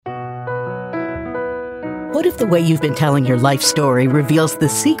What if the way you've been telling your life story reveals the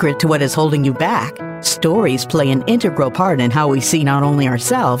secret to what is holding you back? Stories play an integral part in how we see not only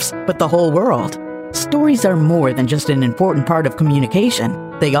ourselves, but the whole world. Stories are more than just an important part of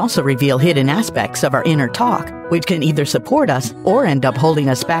communication. They also reveal hidden aspects of our inner talk, which can either support us or end up holding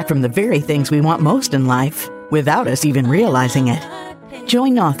us back from the very things we want most in life, without us even realizing it.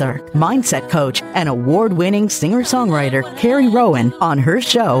 Join author, mindset coach, and award-winning singer-songwriter Carrie Rowan on her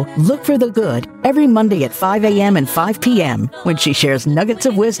show, Look for the Good, every Monday at 5 a.m. and 5 p.m. when she shares nuggets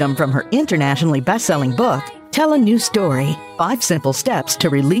of wisdom from her internationally best-selling book, Tell a New Story, 5 Simple Steps to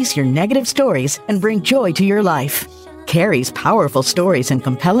Release Your Negative Stories and Bring Joy to Your Life. Carrie's powerful stories and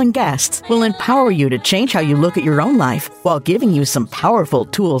compelling guests will empower you to change how you look at your own life while giving you some powerful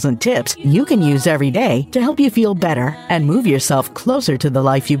tools and tips you can use every day to help you feel better and move yourself closer to the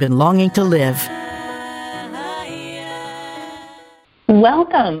life you've been longing to live.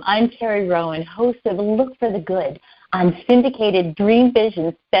 Welcome. I'm Carrie Rowan, host of Look for the Good on syndicated Dream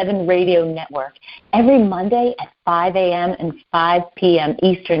Vision 7 radio network every Monday at 5 a.m. and 5 p.m.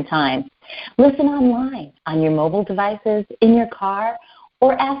 Eastern Time. Listen online on your mobile devices, in your car,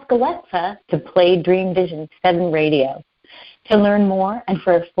 or ask Alexa to play Dream Vision 7 radio. To learn more and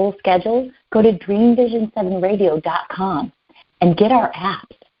for a full schedule, go to dreamvision7radio.com and get our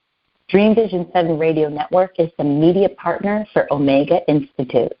apps. Dream Vision 7 Radio Network is the media partner for Omega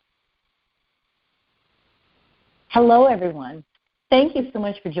Institute. Hello, everyone. Thank you so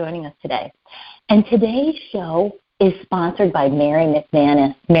much for joining us today. And today's show is sponsored by Mary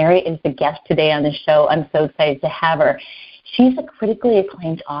McManus. Mary is the guest today on the show. I'm so excited to have her. She's a critically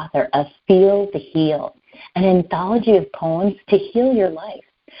acclaimed author of Feel to Heal, an anthology of poems to heal your life.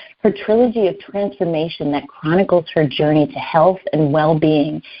 Her trilogy of transformation that chronicles her journey to health and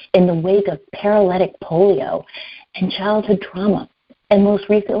well-being in the wake of paralytic polio and childhood trauma. And most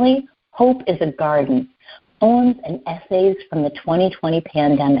recently, Hope is a Garden, poems and essays from the 2020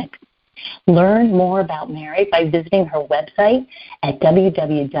 pandemic. Learn more about Mary by visiting her website at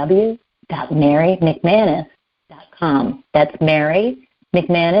www.marymcmanus.com. That's Mary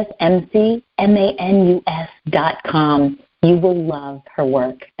McManus, McManus.com. You will love her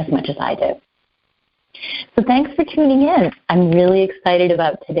work as much as I do. So thanks for tuning in. I'm really excited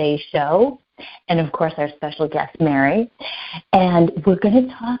about today's show and, of course, our special guest, Mary. And we're going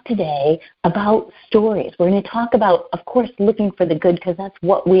to talk today about stories. We're going to talk about, of course, looking for the good, because that's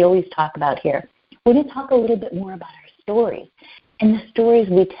what we always talk about here. We're going to talk a little bit more about our stories and the stories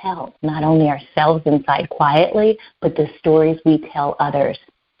we tell, not only ourselves inside quietly, but the stories we tell others.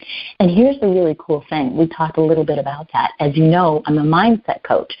 And here's the really cool thing. We talked a little bit about that. As you know, I'm a mindset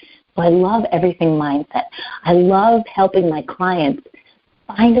coach, so I love everything mindset. I love helping my clients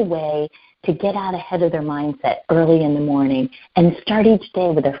find a way to get out ahead of their mindset early in the morning and start each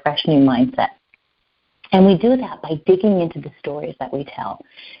day with a fresh new mindset. And we do that by digging into the stories that we tell,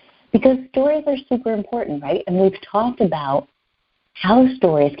 because stories are super important, right? And we've talked about how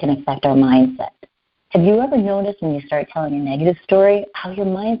stories can affect our mindset. Have you ever noticed when you start telling a negative story, how your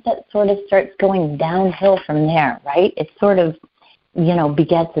mindset sort of starts going downhill from there, right? It sort of,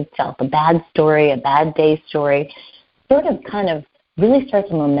 begets itself. A bad story, a bad day story, sort of kind of really starts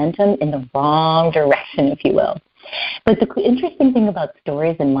a momentum in the wrong direction, if you will. But the interesting thing about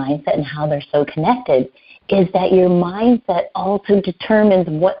stories and mindset and how they're so connected is that your mindset also determines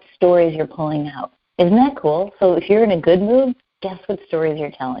what stories you're pulling out. Isn't that cool? So if you're in a good mood, guess what stories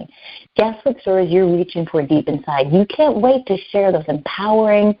you're telling? Guess what stories you're reaching for deep inside? You can't wait to share those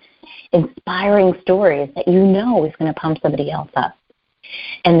empowering, inspiring stories that you know is going to pump somebody else up.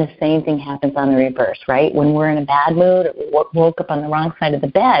 And the same thing happens on the reverse, right? When we're in a bad mood or we woke up on the wrong side of the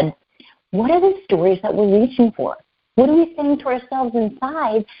bed, what are the stories that we're reaching for? What are we saying to ourselves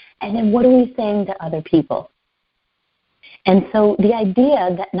inside? And then what are we saying to other people? And so the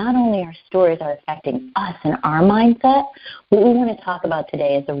idea that not only our stories are affecting us and our mindset, what we want to talk about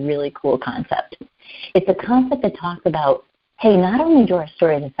today is a really cool concept. It's a concept that talks about, hey, not only do our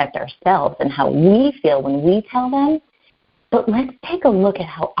stories affect ourselves and how we feel when we tell them, but let's take a look at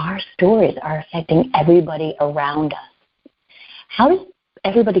how our stories are affecting everybody around us. How does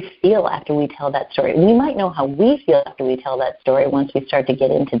everybody feel after we tell that story? We might know how we feel after we tell that story once we start to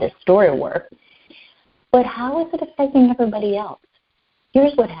get into this story work. But how is it affecting everybody else?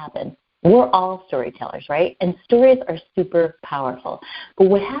 Here's what happens. We're all storytellers, right? And stories are super powerful. But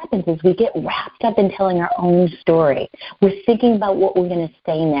what happens is we get wrapped up in telling our own story. We're thinking about what we're going to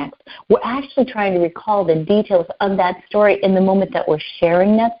say next. We're actually trying to recall the details of that story in the moment that we're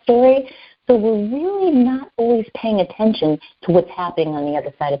sharing that story. So we're really not always paying attention to what's happening on the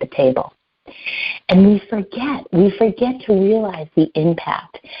other side of the table. And we forget to realize the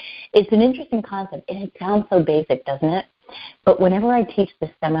impact. It's an interesting concept, and it sounds so basic, doesn't it? But whenever I teach this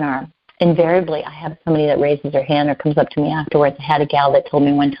seminar, invariably I have somebody that raises their hand or comes up to me afterwards. I had a gal that told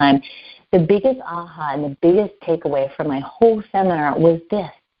me one time, the biggest aha and the biggest takeaway from my whole seminar was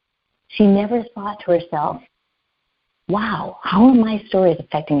this. She never thought to herself, wow, how are my stories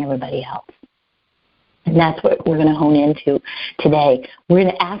affecting everybody else? And that's what we're going to hone into today. We're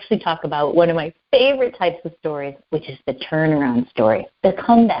going to actually talk about one of my favorite types of stories, which is the turnaround story, the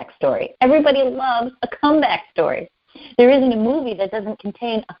comeback story. Everybody loves a comeback story. There isn't a movie that doesn't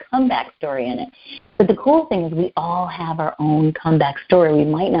contain a comeback story in it. But the cool thing is we all have our own comeback story. We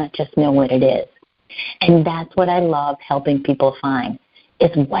might not just know what it is. And that's what I love helping people find, is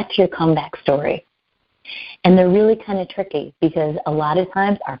what's your comeback story? And they're really kind of tricky because a lot of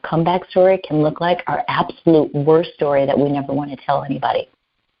times our comeback story can look like our absolute worst story that we never want to tell anybody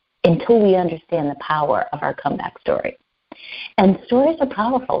until we understand the power of our comeback story. And stories are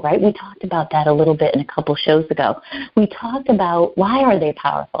powerful, right? We talked about that a little bit in a couple shows ago. We talked about why are they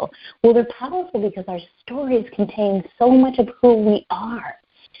powerful? Well, they're powerful because our stories contain so much of who we are.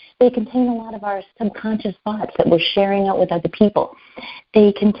 They contain a lot of our subconscious thoughts that we're sharing out with other people.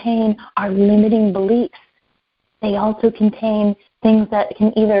 They contain our limiting beliefs. They also contain things that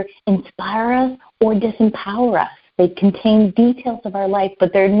can either inspire us or disempower us. They contain details of our life,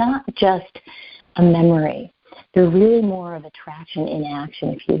 but they're not just a memory. They're really more of attraction in action,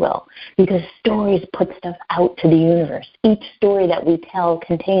 if you will, because stories put stuff out to the universe. Each story that we tell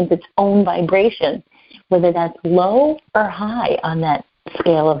contains its own vibration, whether that's low or high on that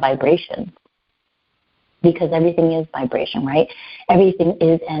scale of vibration, because everything is vibration, right? Everything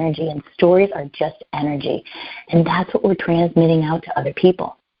is energy, and stories are just energy, and that's what we're transmitting out to other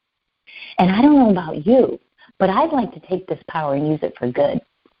people. And I don't know about you, but I'd like to take this power and use it for good,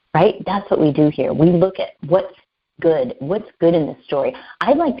 right? That's what we do here. We look at what's good in this story.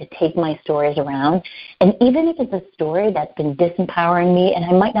 I'd like to take my stories around, and even if it's a story that's been disempowering me, and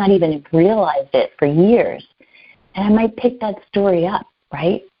I might not even have realized it for years, and I might pick that story up,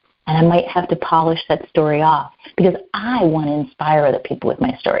 right? And I might have to polish that story off because I want to inspire other people with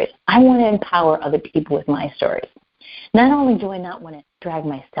my stories. I want to empower other people with my stories. Not only do I not want to drag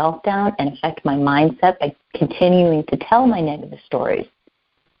myself down and affect my mindset by continuing to tell my negative stories,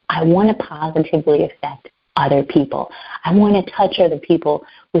 I want to positively affect other people. I want to touch other people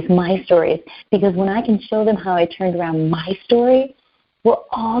with my stories because when I can show them how I turned around my story, we're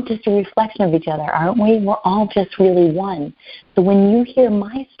all just a reflection of each other, aren't we? We're all just really one. So when you hear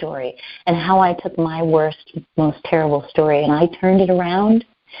my story and how I took my worst, most terrible story and I turned it around,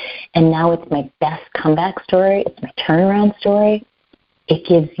 and now it's my best comeback story, it's my turnaround story, it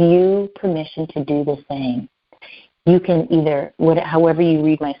gives you permission to do the same. You can either, however you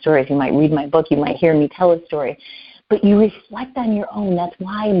read my stories, you might read my book, you might hear me tell a story, but you reflect on your own. That's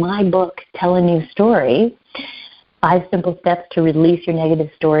why my book, Tell a New Story, 5 Simple Steps to Release Your Negative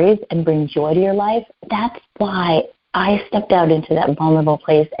Stories and Bring Joy to Your Life, that's why I stepped out into that vulnerable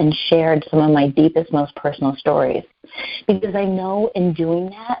place and shared some of my deepest, most personal stories. Because I know in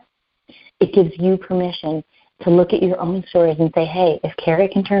doing that, it gives you permission to look at your own stories and say, hey, if Carrie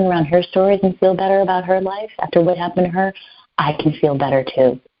can turn around her stories and feel better about her life after what happened to her, I can feel better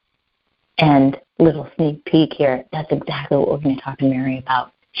too. And little sneak peek here, that's exactly what we're going to talk to Mary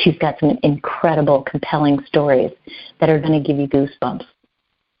about. She's got some incredible, compelling stories that are going to give you goosebumps.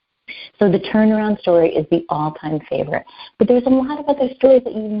 So the turnaround story is the all-time favorite. But there's a lot of other stories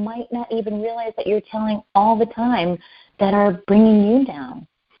that you might not even realize that you're telling all the time that are bringing you down.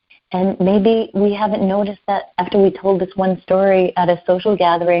 And maybe we haven't noticed that after we told this one story at a social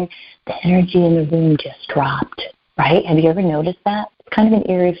gathering, the energy in the room just dropped, right? Have you ever noticed that? It's kind of an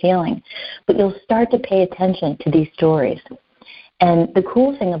eerie feeling. But you'll start to pay attention to these stories. And the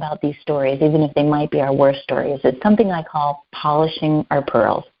cool thing about these stories, even if they might be our worst stories, is something I call polishing our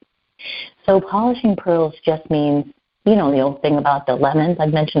pearls. So polishing pearls just means, you know, the old thing about the lemons.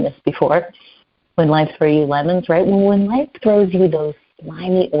 I've mentioned this before. When life throws you lemons, right? Well, when life throws you those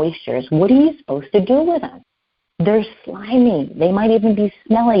slimy oysters, what are you supposed to do with them? They're slimy. They might even be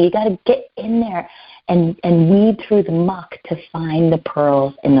smelly. You got to get in there and weed through the muck to find the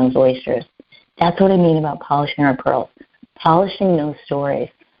pearls in those oysters. That's what I mean about polishing our pearls. Polishing those stories,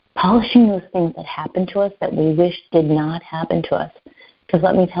 polishing those things that happened to us that we wish did not happen to us. Because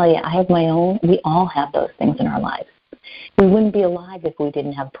let me tell you, I have my own. We all have those things in our lives. We wouldn't be alive if we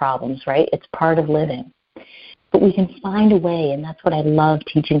didn't have problems, right? It's part of living. But we can find a way, and that's what I love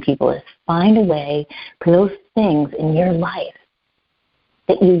teaching people, is find a way for those things in your life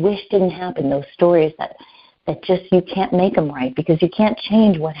that you wish didn't happen, those stories that that just you can't make them right because you can't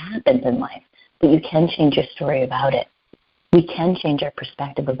change what happens in life, but you can change your story about it. We can change our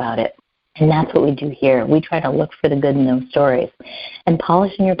perspective about it. And that's what we do here. We try to look for the good in those stories. And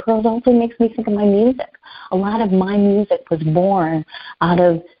Polishing Your Pearls also makes me think of my music. A lot of my music was born out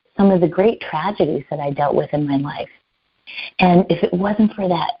of some of the great tragedies that I dealt with in my life. And if it wasn't for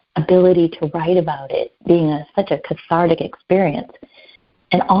that ability to write about it being such a cathartic experience,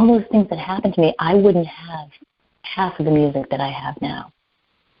 and all those things that happened to me, I wouldn't have half of the music that I have now.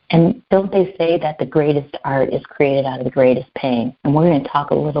 And don't they say that the greatest art is created out of the greatest pain? And we're going to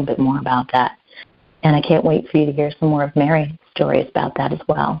talk a little bit more about that. And I can't wait for you to hear some more of Mary's stories about that as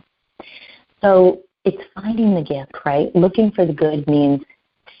well. So it's finding the gift, right? Looking for the good means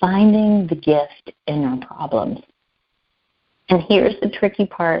finding the gift in our problems. And here's the tricky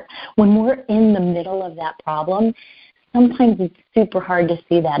part. When we're in the middle of that problem, sometimes it's super hard to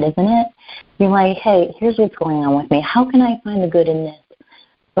see that, isn't it? You're like, hey, here's what's going on with me. How can I find the good in this?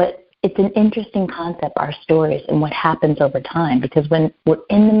 But it's an interesting concept, our stories, and what happens over time, because when we're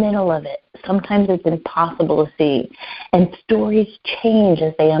in the middle of it, sometimes it's impossible to see. And stories change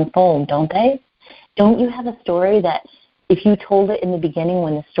as they unfold, don't they? Don't you have a story that if you told it in the beginning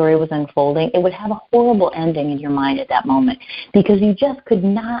when the story was unfolding, it would have a horrible ending in your mind at that moment because you just could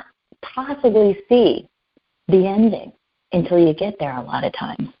not possibly see the ending until you get there a lot of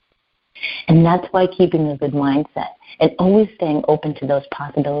times. And that's why keeping a good mindset and always staying open to those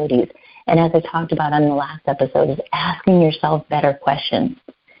possibilities, and as I talked about on the last episode, is asking yourself better questions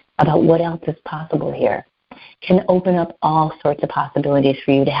about what else is possible here, can open up all sorts of possibilities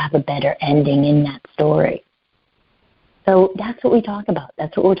for you to have a better ending in that story. So that's what we talk about.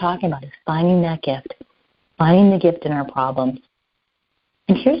 That's what we're talking about, is finding that gift, finding the gift in our problems.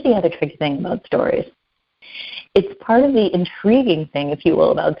 And here's the other tricky thing about stories. It's part of the intriguing thing, if you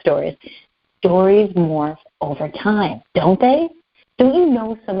will, about stories. Stories morph over time, don't they? Don't you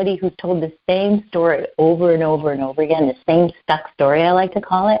know somebody who's told the same story over and over and over again, the same stuck story, I like to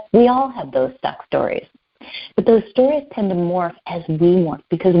call it? We all have those stuck stories. But those stories tend to morph as we morph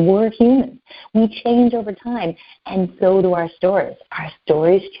because we're human. We change over time, and so do our stories. Our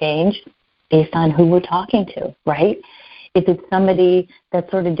stories change based on who we're talking to, right? If it's somebody that's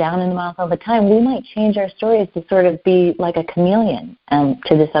sort of down in the mouth all the time, we might change our stories to sort of be like a chameleon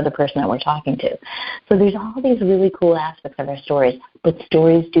to this other person that we're talking to. So there's all these really cool aspects of our stories, but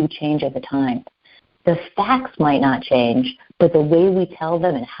stories do change over time. The facts might not change, but the way we tell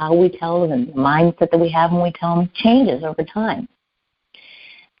them and how we tell them and the mindset that we have when we tell them changes over time.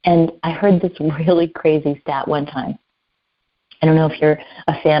 And I heard this really crazy stat one time. I don't know if you're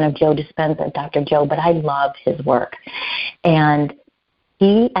a fan of Joe Dispenza, Dr. Joe, but I love his work. And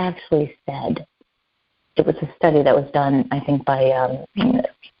he actually said, it was a study that was done, I think, by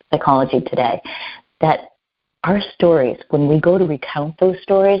Psychology Today, that our stories, when we go to recount those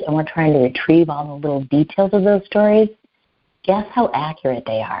stories and we're trying to retrieve all the little details of those stories, guess how accurate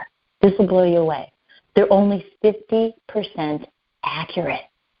they are. This will blow you away. They're only 50% accurate.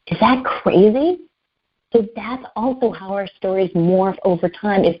 Is that crazy? So that's also how our stories morph over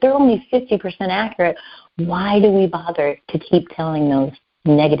time. If they're only 50% accurate, why do we bother to keep telling those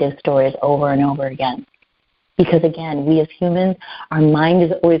negative stories over and over again? Because, again, we as humans, our mind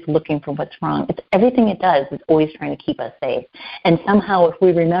is always looking for what's wrong. It's everything it does is always trying to keep us safe. And somehow if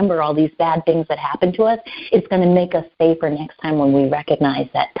we remember all these bad things that happened to us, it's going to make us safer next time when we recognize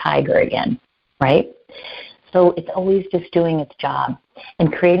that tiger again, right? So it's always just doing its job.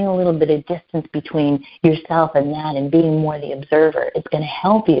 And creating a little bit of distance between yourself and that and being more the observer is going to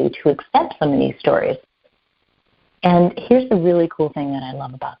help you to accept some of these stories. And here's the really cool thing that I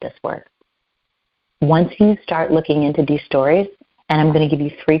love about this work. Once you start looking into these stories, and I'm going to give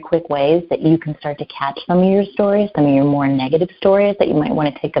you 3 quick ways that you can start to catch some of your stories, some of your more negative stories that you might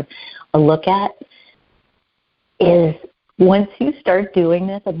want to take a look at, is once you start doing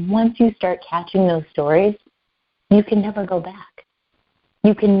this and once you start catching those stories, you can never go back.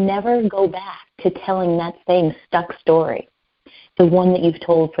 You can never go back to telling that same stuck story, the one that you've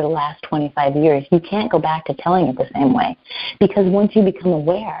told for the last 25 years. You can't go back to telling it the same way because once you become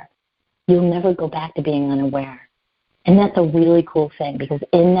aware, you'll never go back to being unaware. And that's a really cool thing because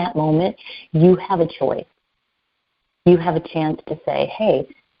in that moment, you have a choice. You have a chance to say, hey,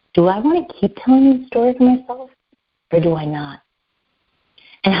 do I want to keep telling this story to myself or do I not?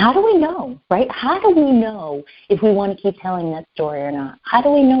 And how do we know, right? How do we know if we want to keep telling that story or not? How do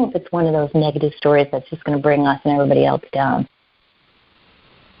we know if it's one of those negative stories that's just going to bring us and everybody else down?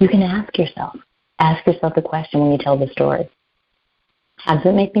 You can ask yourself. Ask yourself the question when you tell the story. How does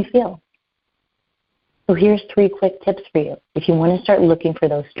it make me feel? So here's 3 quick tips for you. If you want to start looking for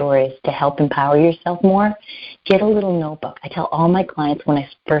those stories to help empower yourself more, get a little notebook. I tell all my clients when I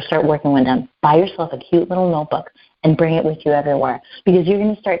first start working with them, buy yourself a cute little notebook and bring it with you everywhere, because you're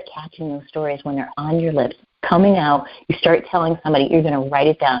going to start catching those stories when they're on your lips, coming out. You start telling somebody, you're going to write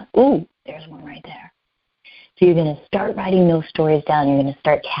it down. Ooh, there's one right there. So you're going to start writing those stories down. You're going to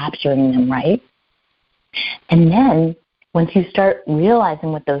start capturing them, right? And then once you start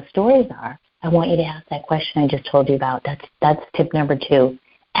realizing what those stories are, I want you to ask that question I just told you about. That's tip number 2.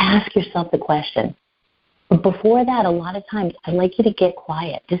 Ask yourself the question. But before that, a lot of times, I'd like you to get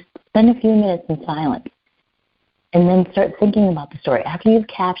quiet. Just spend a few minutes in silence. And then start thinking about the story. After you've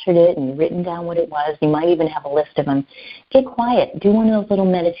captured it and you've written down what it was, you might even have a list of them. Get quiet. Do one of those little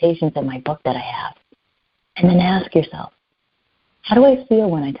meditations in my book that I have. And then ask yourself, how do I feel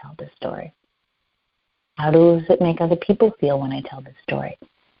when I tell this story? How does it make other people feel when I tell this story?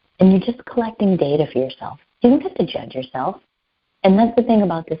 And you're just collecting data for yourself. You don't have to judge yourself. And that's the thing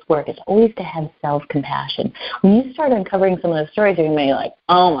about this work. It's always to have self-compassion. When you start uncovering some of those stories, you're going to be like,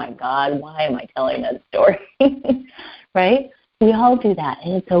 oh, my God, why am I telling that story? Right? We all do that,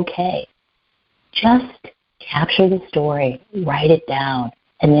 and it's okay. Just capture the story, write it down,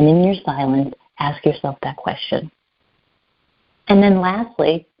 and then in your silence, ask yourself that question. And then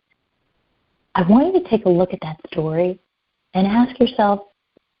lastly, I want you to take a look at that story and ask yourself,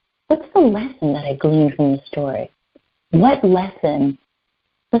 what's the lesson that I gleaned from the story? What lesson?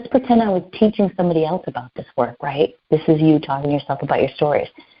 Let's pretend I was teaching somebody else about this work, right? This is you talking to yourself about your stories.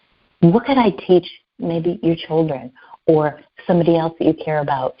 What could I teach maybe your children or somebody else that you care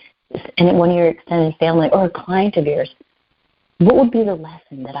about, and one of your extended family or a client of yours? What would be the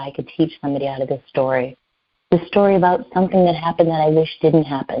lesson that I could teach somebody out of this story? The story about something that happened that I wish didn't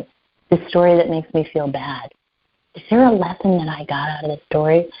happen. The story that makes me feel bad. Is there a lesson that I got out of this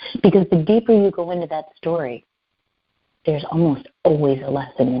story? Because the deeper you go into that story, there's almost always a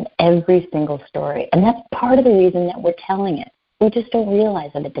lesson in every single story. And that's part of the reason that we're telling it. We just don't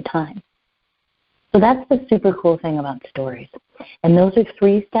realize it at the time. So that's the super cool thing about stories. And those are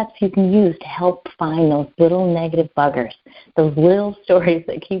 3 steps you can use to help find those little negative buggers, those little stories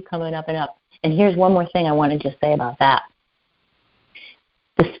that keep coming up and up. And here's one more thing I want to just say about that.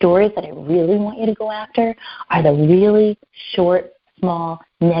 The stories that I really want you to go after are the really short, small,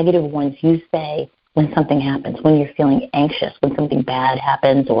 negative ones you say when something happens, when you're feeling anxious, when something bad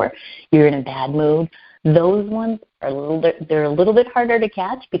happens or you're in a bad mood. Those ones are a little bit harder to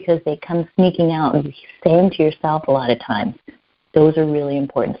catch because they come sneaking out and you say them to yourself a lot of times. Those are really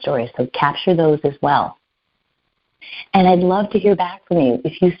important stories, so capture those as well. And I'd love to hear back from you.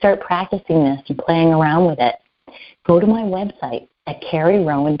 If you start practicing this and playing around with it, go to my website at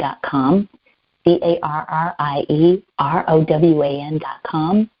CarrieRowan.com,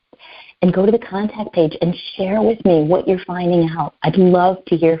 CarrieRowan.com, and go to the contact page and share with me what you're finding out. I'd love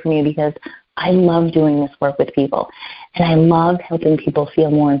to hear from you because I love doing this work with people, and I love helping people feel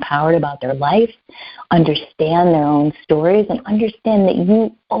more empowered about their life, understand their own stories, and understand that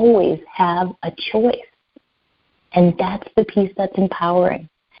you always have a choice. And that's the piece that's empowering.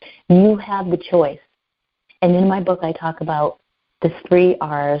 You have the choice. And in my book, I talk about the 3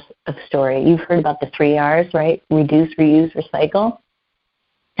 R's of story. You've heard about the 3 R's, right? Reduce, reuse, recycle.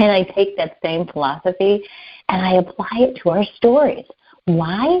 And I take that same philosophy and I apply it to our stories.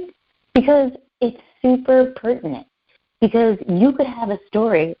 Why? Because it's super pertinent. Because you could have a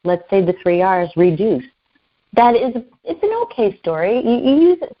story, let's say the 3 R's, reduce. It's an okay story. You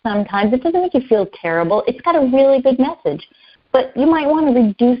use it sometimes. It doesn't make you feel terrible. It's got a really good message. But you might want to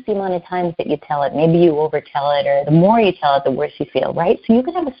reduce the amount of times that you tell it. Maybe you overtell it, or the more you tell it, the worse you feel, right? So you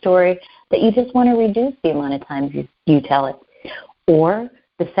could have a story that you just want to reduce the amount of times you tell it. Or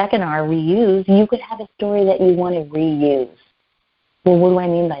the second R, reuse, you could have a story that you want to reuse. Well, what do I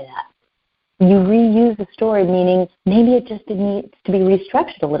mean by that? You reuse the story, meaning maybe it just needs to be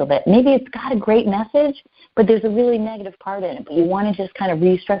restructured a little bit. Maybe it's got a great message, but there's a really negative part in it, but you want to just kind of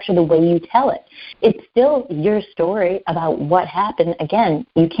restructure the way you tell it. It's still your story about what happened. Again,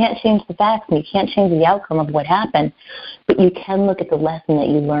 you can't change the facts and you can't change the outcome of what happened, but you can look at the lesson that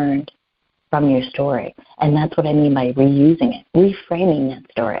you learned from your story. And that's what I mean by reusing it, reframing that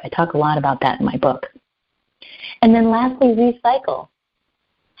story. I talk a lot about that in my book. And then lastly, recycle.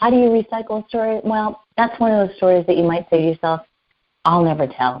 How do you recycle a story? Well, that's one of those stories that you might say to yourself, I'll never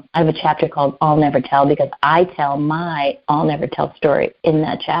tell. I have a chapter called I'll Never Tell because I tell my I'll Never Tell story in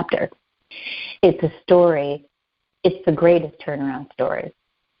that chapter. It's a story, it's the greatest turnaround story.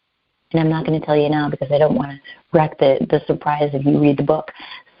 And I'm not going to tell you now because I don't want to wreck the surprise if you read the book.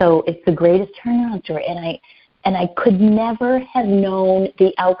 So it's the greatest turnaround story. And I could never have known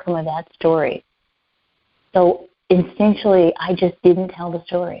the outcome of that story So instinctually, I just didn't tell the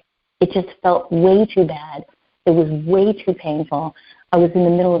story. It just felt way too bad. It was way too painful. I was in the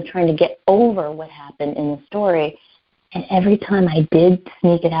middle of trying to get over what happened in the story. And every time I did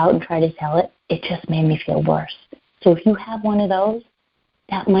sneak it out and try to tell it, it just made me feel worse. So if you have one of those,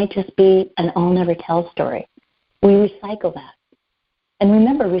 that might just be an I'll never tell story. We recycle that. And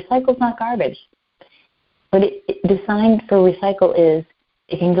remember, recycle's not garbage. But the sign for recycle is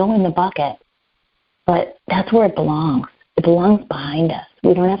it can go in the bucket, but that's where it belongs. It belongs behind us.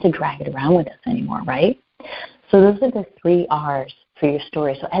 We don't have to drag it around with us anymore, right? So those are the 3 R's for your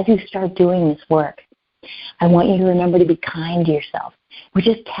story. So as you start doing this work, I want you to remember to be kind to yourself. We're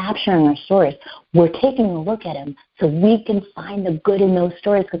just capturing our stories. We're taking a look at them so we can find the good in those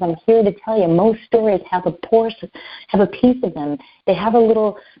stories, because I'm here to tell you most stories have a piece of them. They have a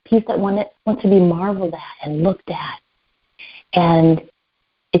little piece that wants to be marveled at and looked at. And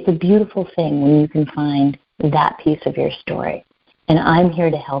it's a beautiful thing when you can find that piece of your story. And I'm here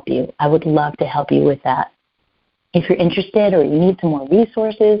to help you. I would love to help you with that. If you're interested or you need some more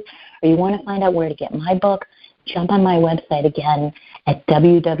resources or you want to find out where to get my book, jump on my website again at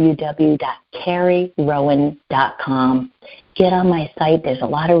www.carrierowan.com. Get on my site. There's a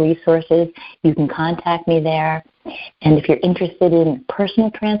lot of resources. You can contact me there. And if you're interested in personal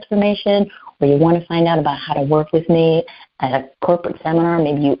transformation or you want to find out about how to work with me at a corporate seminar,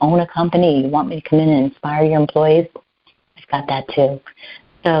 maybe you own a company, you want me to come in and inspire your employees, I've got that too.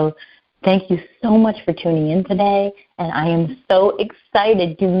 So thank you so much for tuning in today, and I am so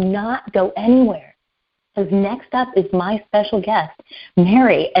excited. Do not go anywhere, because next up is my special guest,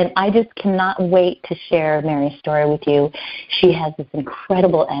 Mary, and I just cannot wait to share Mary's story with you. She has this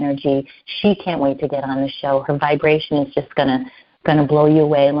incredible energy. She can't wait to get on the show. Her vibration is just gonna blow you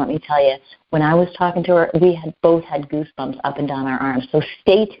away, and let me tell you, when I was talking to her, we had both had goosebumps up and down our arms. So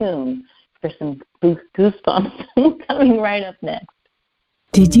stay tuned for some goosebumps coming right up next.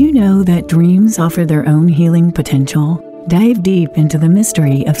 Did you know that dreams offer their own healing potential? Dive deep into the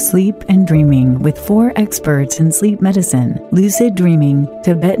mystery of sleep and dreaming with 4 experts in sleep medicine, lucid dreaming,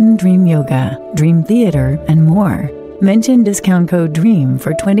 Tibetan dream yoga, dream theater, and more. Mention discount code DREAM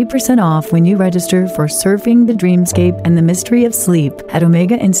for 20% off when you register for Surfing the Dreamscape and the Mystery of Sleep at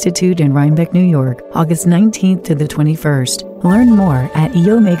Omega Institute in Rhinebeck, New York, August 19th to the 21st. Learn more at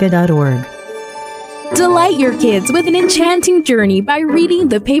eomega.org. Delight your kids with an enchanting journey by reading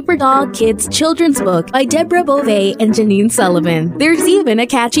the Paper Doll Kids children's book by Deborah Beauvais and Janine Sullivan. There's even a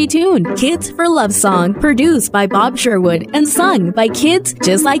catchy tune, Kids for Love Song, produced by Bob Sherwood and sung by kids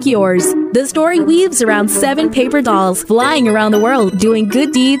just like yours. The story weaves around 7 paper dolls flying around the world doing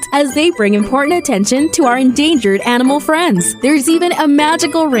good deeds as they bring important attention to our endangered animal friends. There's even a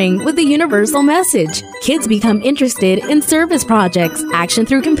magical ring with a universal message. Kids become interested in service projects, action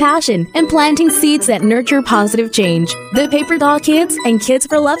through compassion, and planting seeds that nurture positive change. The Paper Doll Kids and Kids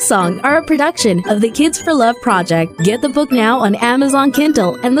for Love Song are a production of the Kids for Love Project. Get the book now on Amazon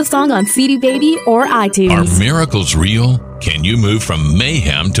Kindle and the song on CD Baby or iTunes. Are miracles real? Can you move from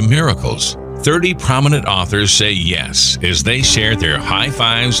mayhem to miracles? 30 prominent authors say yes as they share their high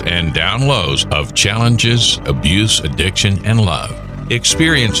fives and down lows of challenges, abuse, addiction, and love.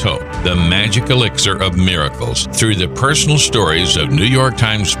 Experience hope, the magic elixir of miracles, through the personal stories of New York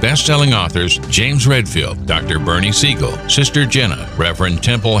Times bestselling authors James Redfield, Dr. Bernie Siegel, Sister Jenna, Reverend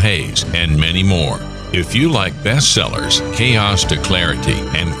Temple Hayes, and many more. If you like bestsellers, chaos to clarity,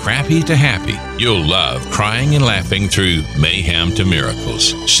 and crappy to happy, you'll love crying and laughing through mayhem to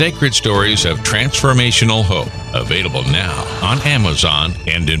miracles. Sacred stories of transformational hope. Available now on Amazon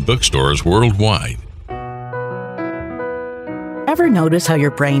and in bookstores worldwide. Ever notice how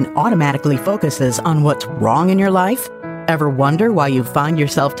your brain automatically focuses on what's wrong in your life? Ever wonder why you find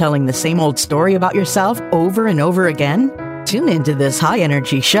yourself telling the same old story about yourself over and over again? Tune into this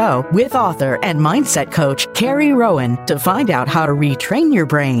high-energy show with author and mindset coach Carrie Rowan to find out how to retrain your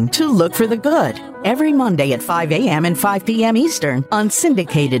brain to look for the good. Every Monday at 5 a.m. and 5 p.m. Eastern on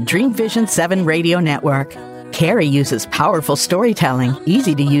syndicated Dream Vision 7 radio network. Carrie uses powerful storytelling,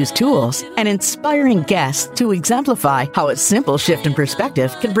 easy-to-use tools, and inspiring guests to exemplify how a simple shift in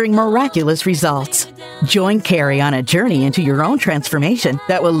perspective can bring miraculous results. Join Carrie on a journey into your own transformation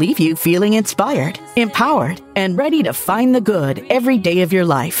that will leave you feeling inspired, empowered, and ready to find the good every day of your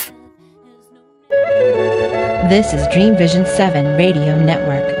life. This is Dream Vision 7 Radio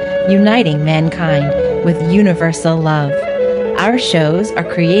Network, uniting mankind with universal love. Our shows are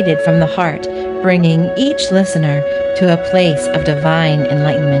created from the heart, bringing each listener to a place of divine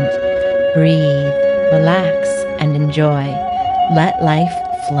enlightenment. Breathe, relax, and enjoy. Let life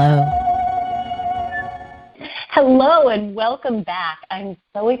flow. Hello and welcome back. I'm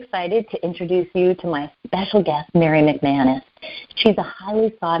so excited to introduce you to my special guest, Mary McManus. She's a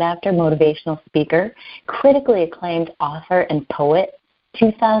highly sought-after motivational speaker, critically acclaimed author and poet,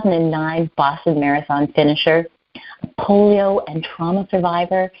 2009 Boston Marathon finisher, a polio and trauma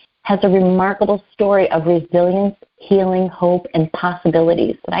survivor, has a remarkable story of resilience, healing, hope, and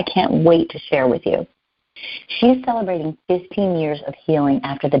possibilities that I can't wait to share with you. She's celebrating 15 years of healing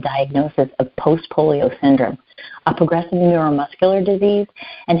after the diagnosis of post-polio syndrome, a progressive neuromuscular disease,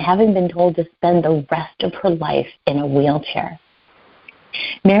 and having been told to spend the rest of her life in a wheelchair.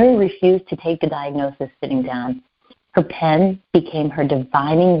 Mary refused to take the diagnosis sitting down. Her pen became her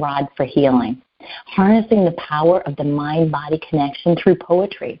divining rod for healing, harnessing the power of the mind-body connection through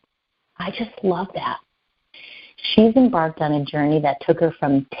poetry. I just love that. She's embarked on a journey that took her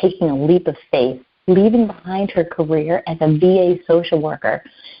from taking a leap of faith, leaving behind her career as a VA social worker,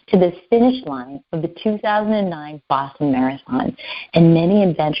 to the finish line of the 2009 Boston Marathon, and many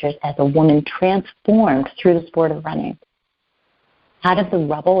adventures as a woman transformed through the sport of running. Out of the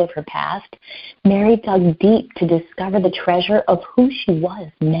rubble of her past, Mary dug deep to discover the treasure of who she was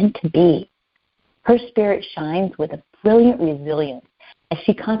meant to be. Her spirit shines with a brilliant resilience as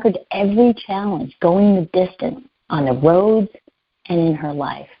she conquered every challenge, going the distance on the roads and in her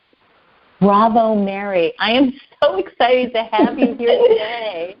life. Bravo, Mary. I am so excited to have you here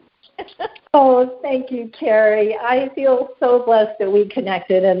today. Oh, thank you, Carrie. I feel so blessed that we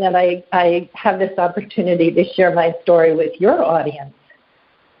connected and that I have this opportunity to share my story with your audience.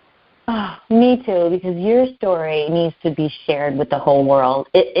 Oh, me too, because your story needs to be shared with the whole world.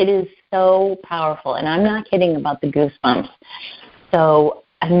 It is so powerful, and I'm not kidding about the goosebumps. So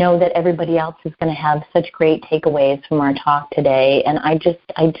I know that everybody else is going to have such great takeaways from our talk today, and I'm just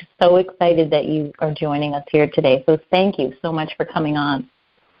so excited that you are joining us here today. So thank you so much for coming on.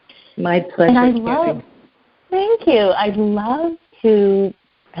 My pleasure. And thank you. I'd love to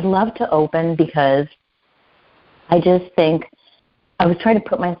open because I just think I was trying to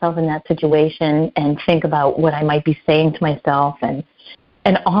put myself in that situation and think about what I might be saying to myself and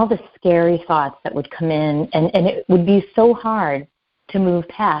all the scary thoughts that would come in, and it would be so hard to move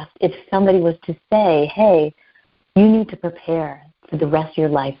past if somebody was to say, hey, you need to prepare for the rest of your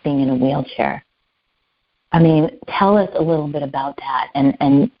life being in a wheelchair. I mean, tell us a little bit about that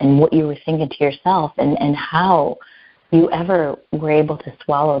and what you were thinking to yourself and how you ever were able to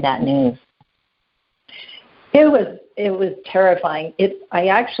swallow that news. It was terrifying.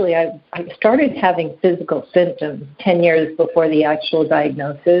 I started having physical symptoms 10 years before the actual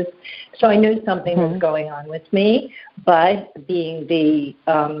diagnosis, so I knew something was going on with me. But being the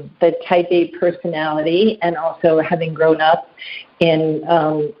type A personality and also having grown up in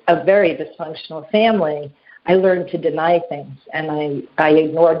a very dysfunctional family, I learned to deny things, and I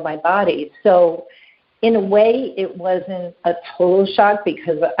ignored my body. So in a way, it wasn't a total shock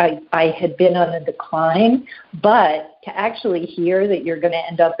because I had been on a decline, but to actually hear that you're going to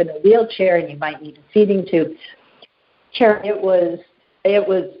end up in a wheelchair and you might need a feeding tube, it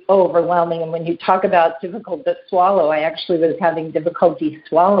was overwhelming. And when you talk about difficult to swallow, I actually was having difficulty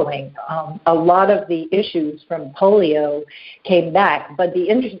swallowing. A lot of the issues from polio came back, but the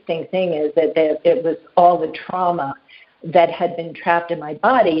interesting thing is that it was all the trauma that had been trapped in my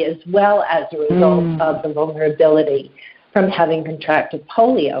body, as well as a result of the vulnerability from having contracted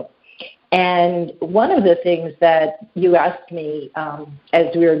polio. And one of the things that you asked me as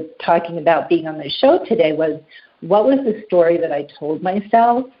we were talking about being on the show today was, what was the story that I told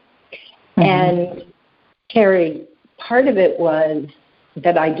myself? And Carrie, part of it was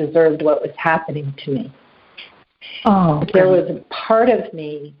that I deserved what was happening to me. Oh, okay. There was a part of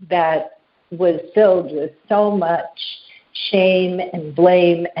me that was filled with so much shame and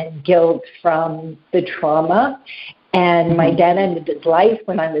blame and guilt from the trauma. And my dad ended his life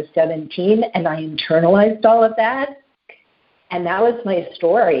when I was 17, and I internalized all of that. And that was my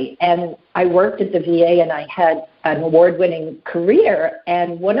story. And I worked at the VA, and I had an award-winning career.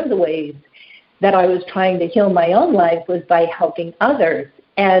 And one of the ways that I was trying to heal my own life was by helping others.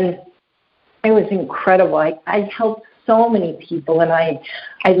 And it was incredible. I helped so many people, and I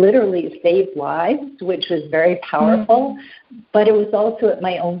literally saved lives, which was very powerful, but it was also at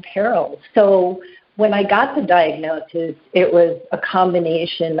my own peril. So when I got the diagnosis, it was a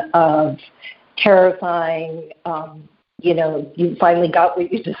combination of terrifying, you finally got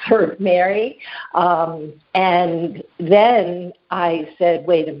what you deserved, Mary. And then I said,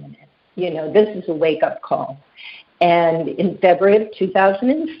 wait a minute, this is a wake-up call. And in February of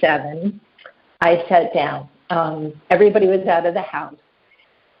 2007, I sat down. Everybody was out of the house.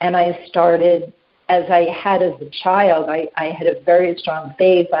 And I started as I had as a child. I had a very strong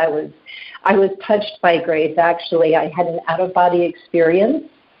faith. I was touched by grace. Actually, I had an out-of-body experience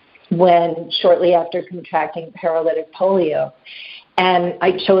shortly after contracting paralytic polio. And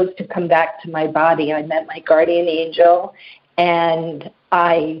I chose to come back to my body. I met my guardian angel, and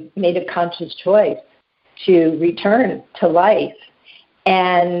I made a conscious choice to return to life.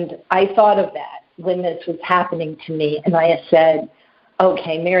 And I thought of that when this was happening to me, and I said,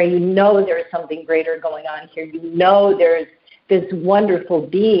 okay, Mary, you know there's something greater going on here. You know there's this wonderful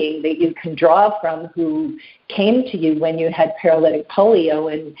being that you can draw from who came to you when you had paralytic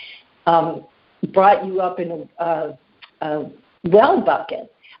polio and brought you up in a well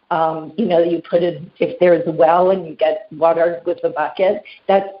bucket. You put it, if there's a well and you get water with a bucket,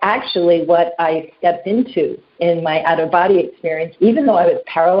 that's actually what I stepped into in my out-of-body experience, even though I was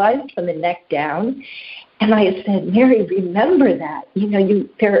paralyzed from the neck down. And I said, Mary, remember that.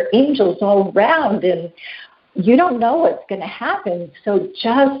 There are angels all around, and you don't know what's going to happen, so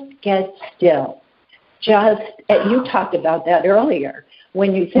just get still. And you talked about that earlier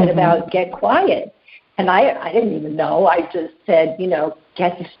when you said about get quiet. And I didn't even know. I just said,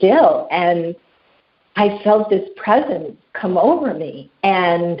 get still. And I felt this presence come over me.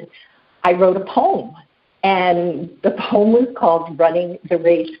 And I wrote a poem. And the poem was called Running the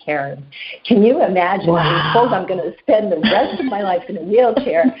Race, Karen. Can you imagine? Wow. I'm told I'm going to spend the rest of my life in a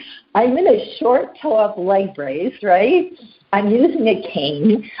wheelchair. I'm in a short toe-up leg brace, right? I'm using a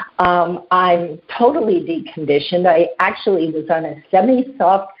cane. I'm totally deconditioned. I actually was on a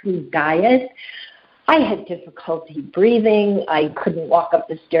semi-soft food diet. I had difficulty breathing. I couldn't walk up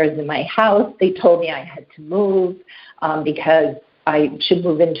the stairs in my house. They told me I had to move because I should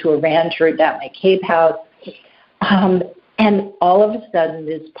move into a ranch or at my cave house. And all of a sudden,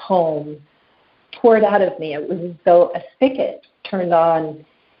 this poem poured out of me. It was as though a spigot turned on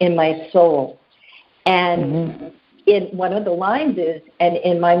in my soul. And one of the lines is, and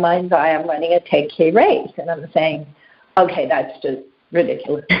in my mind's eye, I'm running a 10K race. And I'm saying, okay, that's just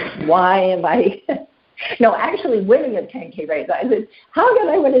ridiculous. Why am I... No, actually winning a 10K race. I said, how can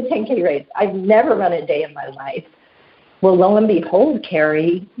I win a 10K race? I've never run a day in my life. Well, lo and behold,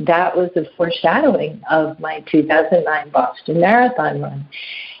 Carrie, that was the foreshadowing of my 2009 Boston Marathon run.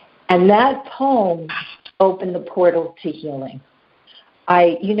 And that poem opened the portal to healing.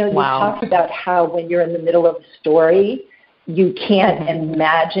 You talked about how when you're in the middle of a story, you can't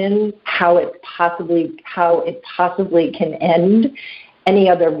imagine how it possibly can end any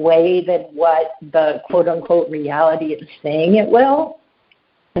other way than what the quote-unquote reality is saying it will.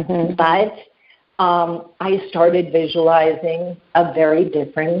 But I started visualizing a very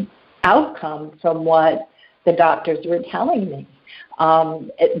different outcome from what the doctors were telling me.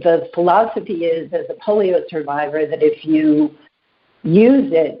 The philosophy is, as a polio survivor, that if you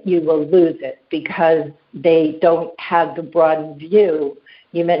use it, you will lose it because they don't have the broad view.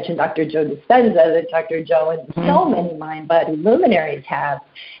 You mentioned Dr. Joe Dispenza, that Dr. Joe and so many mind-body luminaries have,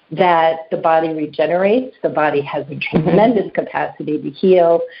 that the body regenerates, the body has a tremendous capacity to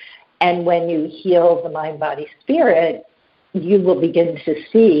heal, and when you heal the mind-body spirit, you will begin to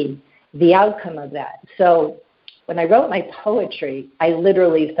see the outcome of that. So when I wrote my poetry, I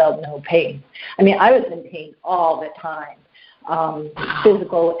literally felt no pain. I mean, I was in pain all the time.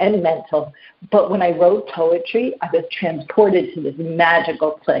 Physical and mental. But when I wrote poetry, I was transported to this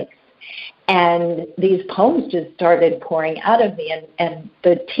magical place. And these poems just started pouring out of me. And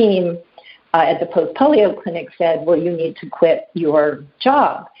the team at the post-polio clinic said, well, you need to quit your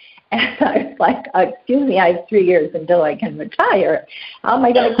job. And I was like, excuse me, I have 3 years until I can retire. How am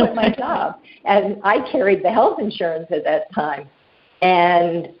I going to quit my job? And I carried the health insurance at that time.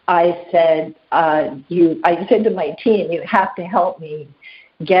 And I said, I said to my team, you have to help me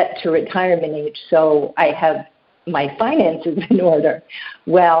get to retirement age so I have my finances in order.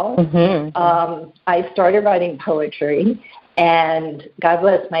 Well, I started writing poetry, and God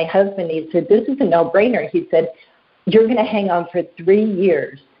bless my husband, he said, this is a no-brainer. He said, you're going to hang on for 3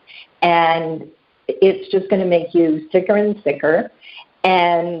 years, and it's just going to make you sicker and sicker.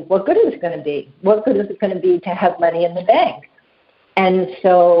 And what good is it going to be? What good is it going to be to have money in the bank? And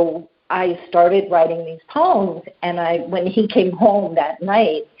so I started writing these poems, and when he came home that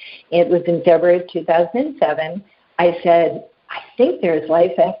night, it was in February of 2007, I said, I think there's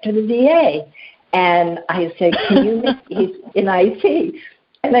life after the VA. And I said, can you make, he's in IT,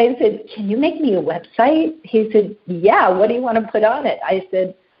 and I said, can you make me a website? He said, yeah, what do you want to put on it? I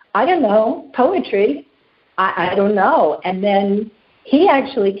said, I don't know, poetry. I don't know. And then he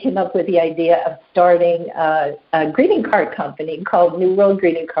actually came up with the idea of starting a greeting card company called New World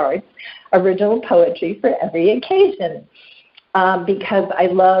Greeting Cards, original poetry for every occasion. because I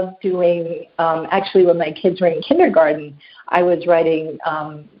love doing, actually when my kids were in kindergarten, I was writing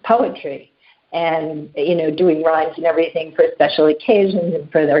poetry and, doing rhymes and everything for special occasions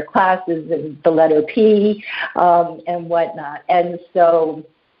and for their classes and the letter P and whatnot. And so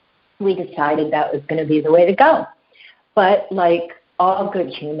we decided that was going to be the way to go. But like all good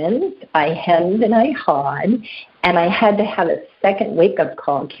humans, I hemmed and I hawed, and I had to have a second wake-up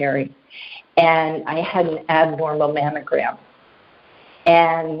call, Carrie. And I had an abnormal mammogram.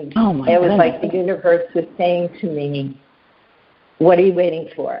 And it was like the universe was saying to me, what are you waiting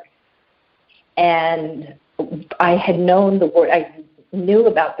for? And I had known the word, I knew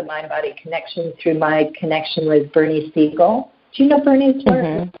about the mind-body connection through my connection with Bernie Siegel. Do you know Bernie's work?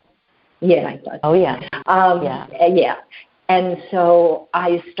 Mm-hmm. Yeah, I thought. Oh, yeah. Yeah. And so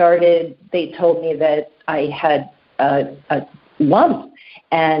I started, they told me that I had a lump.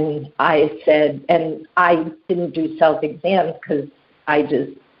 And I said, and I didn't do self-exams because I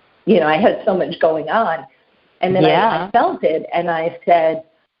just, I had so much going on. And then I felt it, and I said,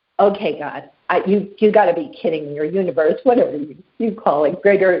 okay, God, you got to be kidding me, or universe, whatever you call it,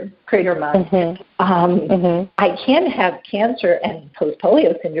 greater mind. Mm-hmm. I can't have cancer and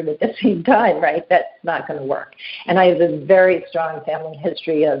post-polio syndrome at the same time, right? That's not going to work. And I have a very strong family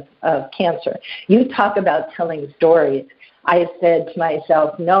history of cancer. You talk about telling stories. I said to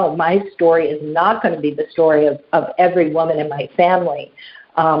myself, no, my story is not going to be the story of every woman in my family,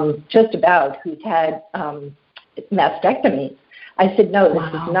 just about, who's had mastectomies. I said, no, this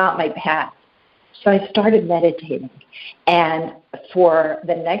is not my path. So I started meditating. And for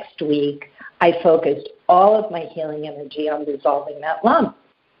the next week, I focused all of my healing energy on dissolving that lump.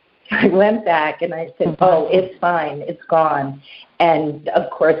 I went back and I said, it's fine, it's gone. And, of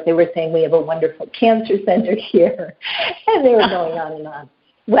course, they were saying we have a wonderful cancer center here. And they were going on and on.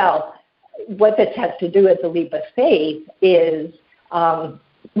 Well, what this has to do with the leap of faith is, long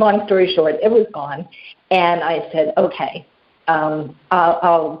story short, it was gone. And I said, okay, I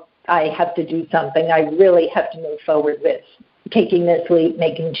have to do something. I really have to move forward with taking this leap,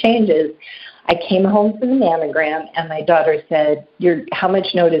 making changes. I came home for the mammogram, and my daughter said, how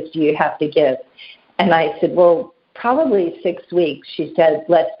much notice do you have to give? And I said, well, probably 6 weeks. She said,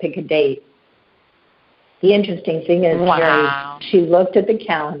 let's pick a date. The interesting thing is, Carrie, she looked at the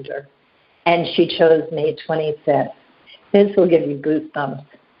calendar, and she chose May 25th. This will give you goosebumps.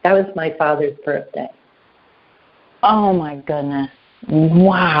 That was my father's birthday. Oh, my goodness.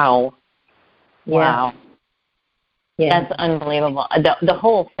 Wow. Yeah. Wow. Yeah. That's unbelievable. The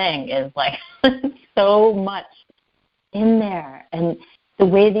whole thing is like so much in there. And the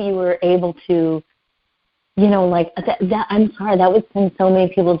way that you were able to, like that I'm sorry, that would send so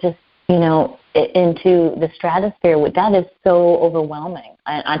many people just, into the stratosphere. That is so overwhelming.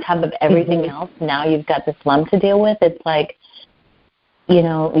 On top of everything else, now you've got this lump to deal with. It's like,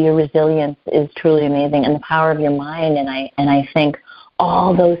 your resilience is truly amazing, and the power of your mind. And I think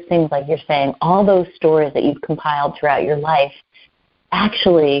all those things, like you're saying, all those stories that you've compiled throughout your life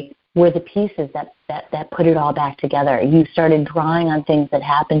actually were the pieces that put it all back together. You started drawing on things that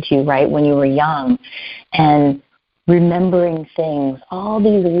happened to you, right, when you were young, and remembering things, all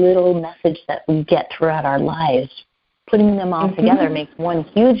these little messages that we get throughout our lives, putting them all together makes one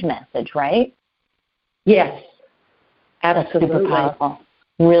huge message, right? Yes. Absolutely. That's super powerful.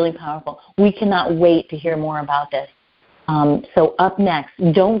 Really powerful. We cannot wait to hear more about this. So up next,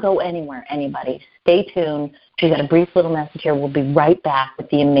 don't go anywhere, anybody. Stay tuned. We got a brief little message here. We'll be right back with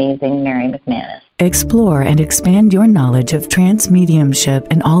the amazing Mary McManus. Explore and expand your knowledge of trance mediumship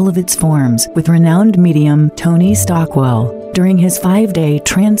in all of its forms with renowned medium Tony Stockwell during his 5-day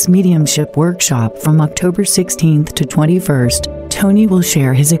trance mediumship workshop from October 16th to 21st. Tony will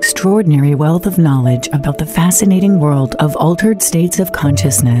share his extraordinary wealth of knowledge about the fascinating world of altered states of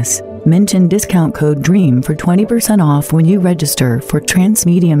consciousness. Mention discount code DREAM for 20% off when you register for Trance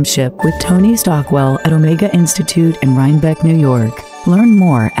Mediumship with Tony Stockwell at Omega Institute in Rhinebeck, New York. Learn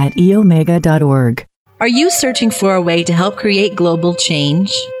more at eomega.org. Are you searching for a way to help create global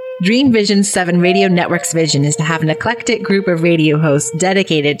change? Dream Vision 7 Radio Network's vision is to have an eclectic group of radio hosts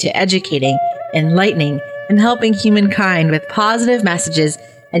dedicated to educating, enlightening, and helping humankind with positive messages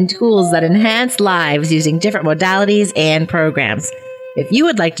and tools that enhance lives using different modalities and programs. If you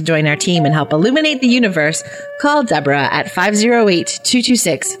would like to join our team and help illuminate the universe, call Deborah at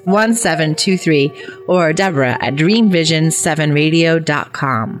 508-226-1723 or Deborah at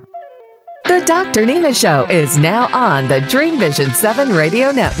dreamvision7radio.com. The Dr. Nina Show is now on the Dream Vision 7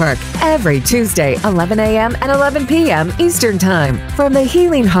 Radio Network every Tuesday, 11 a.m. and 11 p.m. Eastern Time. From the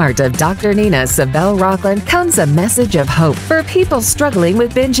healing heart of Dr. Nina Savelle Rockland comes a message of hope for people struggling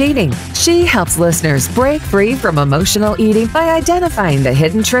with binge eating. She helps listeners break free from emotional eating by identifying the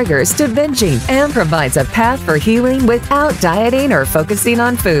hidden triggers to binging and provides a path for healing without dieting or focusing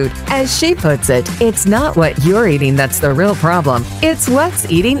on food. As she puts it, it's not what you're eating that's the real problem. It's what's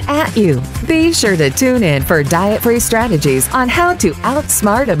eating at you. Be sure to tune in for diet-free strategies on how to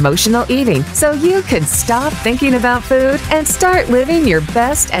outsmart emotional eating so you can stop thinking about food and start living your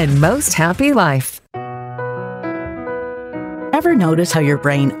best and most happy life. Ever notice how your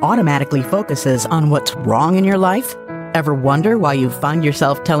brain automatically focuses on what's wrong in your life? Ever wonder why you find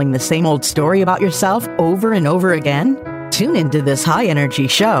yourself telling the same old story about yourself over and over again? Tune into this high-energy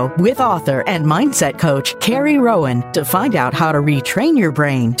show with author and mindset coach Carrie Rowan to find out how to retrain your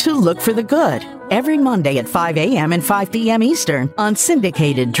brain to look for the good. Every Monday at 5 a.m. and 5 p.m. Eastern on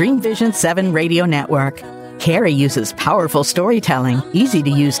syndicated Dream Vision 7 Radio Network. Carrie uses powerful storytelling,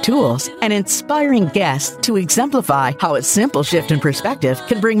 easy-to-use tools, and inspiring guests to exemplify how a simple shift in perspective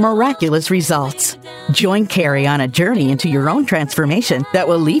can bring miraculous results. Join Carrie on a journey into your own transformation that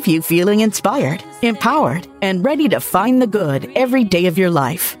will leave you feeling inspired, empowered, and ready to find the good every day of your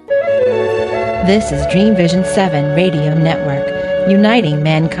life. This is Dream Vision 7 Radio Network, uniting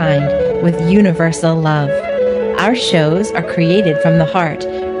mankind with universal love. Our shows are created from the heart,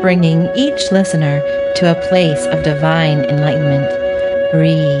 bringing each listener to a place of divine enlightenment.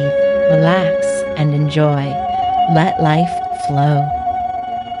 Breathe, relax, and enjoy. Let life flow.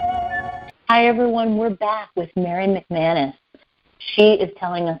 Hi, everyone. We're back with Mary McManus. She is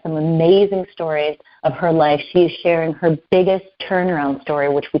telling us some amazing stories of her life. She is sharing her biggest turnaround story,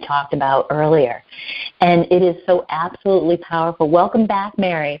 which we talked about earlier. And it is so absolutely powerful. Welcome back,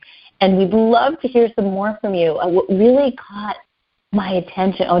 Mary. And we'd love to hear some more from you. What really caught my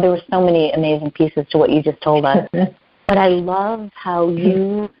attention, there were so many amazing pieces to what you just told us, but I love how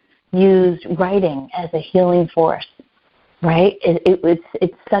you used writing as a healing force, right?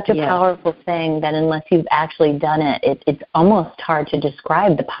 It's such a powerful thing that unless you've actually done it, it's almost hard to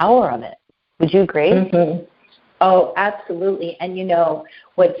describe the power of it. Would you agree? Mm-hmm. Oh, absolutely. And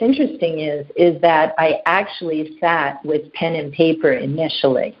what's interesting is that I actually sat with pen and paper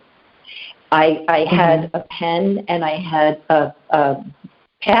initially. I had a pen and I had a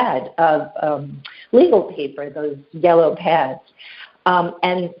pad of legal paper, those yellow pads.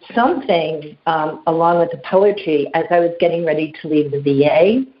 And something along with the poetry, as I was getting ready to leave the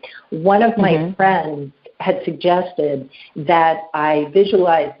VA, one of my friends had suggested that I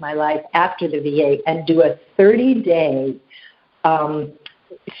visualize my life after the VA and do a 30-day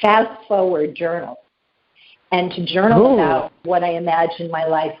fast-forward journal, and to journal about what I imagined my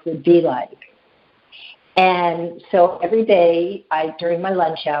life would be like. And so every day, during my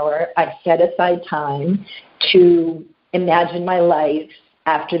lunch hour, I set aside time to imagine my life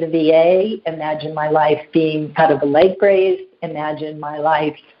after the VA, imagine my life being out of a leg brace, imagine my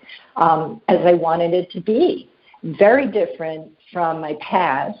life as I wanted it to be. Very different from my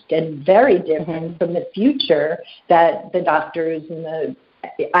past and very different from the future that the doctors and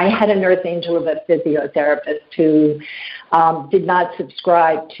I had an earth angel of a physiotherapist who did not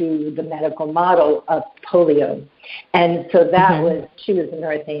subscribe to the medical model of polio. And so she was an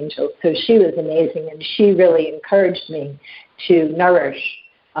earth angel. So she was amazing, and she really encouraged me to nourish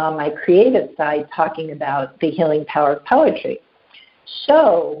my creative side, talking about the healing power of poetry.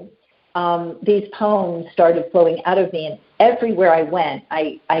 So these poems started flowing out of me, and everywhere I went,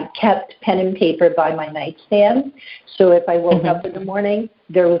 I kept pen and paper by my nightstand. So if I woke up in the morning,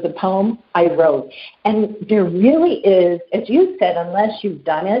 there was a poem I wrote. And there really is, as you said, unless you've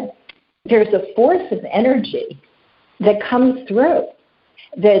done it, there's a force of energy that comes through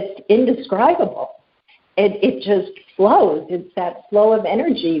that's indescribable. It just flows. It's that flow of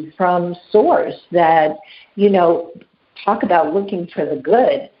energy from source that, talk about looking for the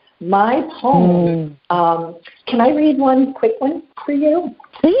good. My poem, can I read one quick one for you?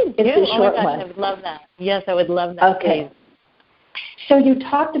 Please do. It's a short one. I would love that. Yes, I would love that. Okay. Please. So you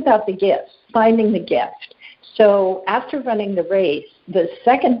talked about the gifts, finding the gift. So after running the race, the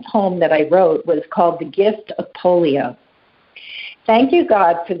second poem that I wrote was called The Gift of Polio. Thank you,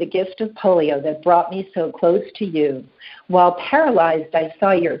 God, for the gift of polio that brought me so close to you. While paralyzed, I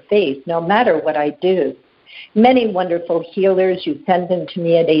saw your face, no matter what I do. Many wonderful healers, you sent them to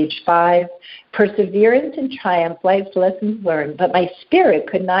me at age 5. Perseverance and triumph, life's lessons learned, but my spirit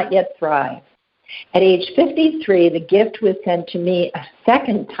could not yet thrive. At age 53, the gift was sent to me a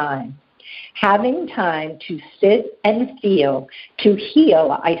second time. Having time to sit and feel, to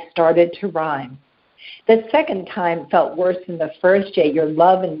heal, I started to rhyme. The second time felt worse than the first, yet your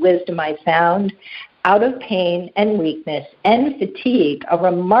love and wisdom I found. Out of pain and weakness and fatigue, a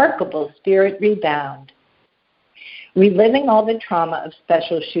remarkable spirit rebound. Reliving all the trauma of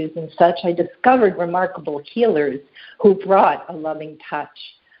special shoes and such, I discovered remarkable healers who brought a loving touch.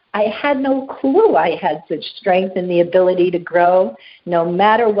 I had no clue I had such strength and the ability to grow. No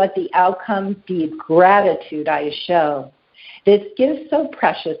matter what the outcome, deep gratitude I show. This gift so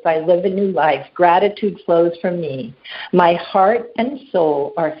precious, I live a new life. Gratitude flows from me. My heart and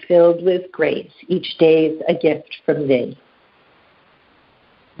soul are filled with grace. Each day is a gift from thee.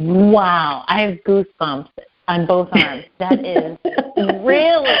 Wow, I have goosebumps on both arms. That is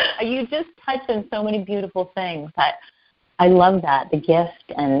really, you just touched on so many beautiful things. I love that, the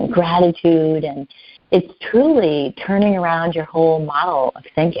gift and gratitude, and it's truly turning around your whole model of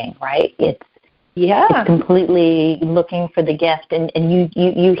thinking, right? It's completely looking for the gift, and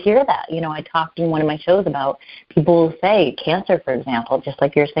you hear that. You know, I talked in one of my shows about people will say cancer, for example, just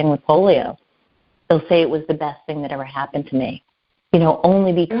like you're saying with polio. They'll say it was the best thing that ever happened to me, you know,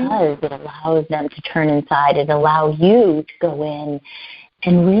 only because it allows them to turn inside. It allows you to go in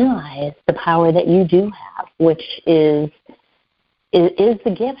and realize the power that you do have, which is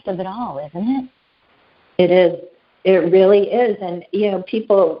the gift of it all, isn't it? It is. It really is. And, you know,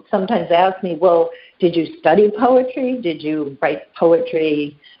 people sometimes ask me, well, did you study poetry? Did you write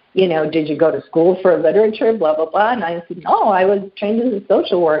poetry? You know, did you go to school for literature, blah, blah, blah? And I said, no, I was trained as a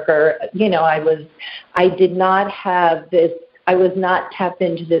social worker. You know, I did not have this, I was not tapped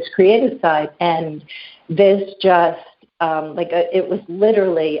into this creative side. And this just, it was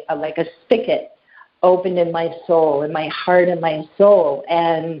literally like a spigot opened in my soul, in my heart and my soul.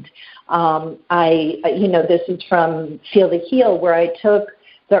 And this is from Feel to Heal, where I took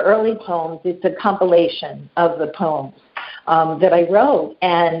the early poems. It's a compilation of the poems that I wrote.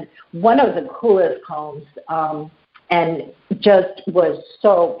 And one of the coolest poems, and just was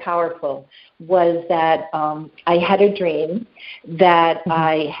so powerful, was that I had a dream that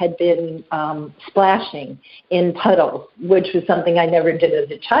I had been splashing in puddles, which was something I never did as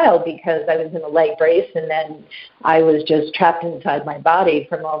a child because I was in a leg brace and then I was just trapped inside my body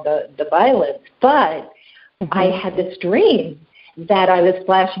from all the violence. But I had this dream that I was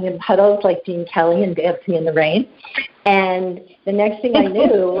splashing in puddles like Gene Kelly and Dancing in the Rain. And the next thing I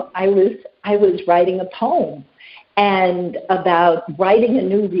knew, I was writing a poem and about writing a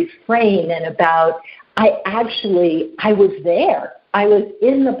new refrain and about I was there. I was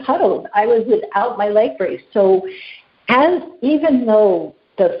in the puddles. I was without my leg brace. So even though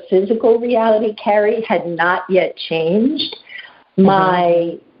the physical reality, Carrie, had not yet changed,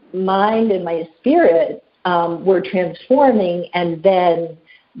 my mind and my spirit were transforming, and then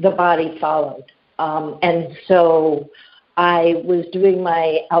the body followed. And so I was doing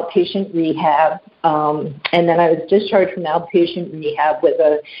my outpatient rehab, and then I was discharged from outpatient rehab with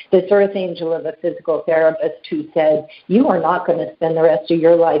this earth angel of a physical therapist who said, you are not going to spend the rest of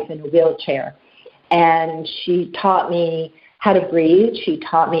your life in a wheelchair. And she taught me how to breathe. She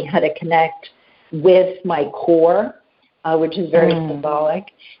taught me how to connect with my core, which is very symbolic.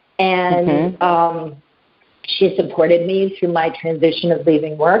 And she supported me through my transition of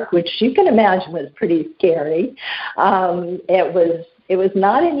leaving work, which you can imagine was pretty scary. It was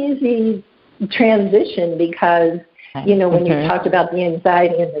not an easy transition because, you know, when you talked about the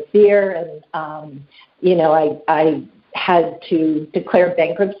anxiety and the fear, and, I had to declare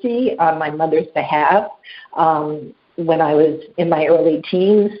bankruptcy on my mother's behalf when I was in my early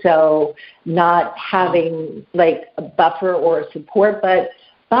teens, so not having like a buffer or support, but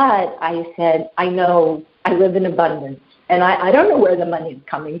I said, I know I live in abundance, and I don't know where the money is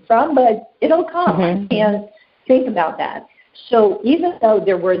coming from, but it'll come. I can't think about that. So even though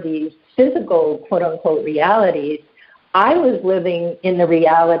there were these physical, quote-unquote, realities, I was living in the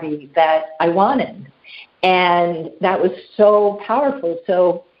reality that I wanted, and that was so powerful.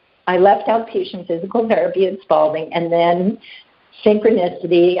 So I left outpatient physical therapy at Spalding, and then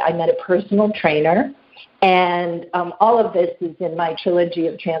synchronicity, I met a personal trainer. And all of this is in my trilogy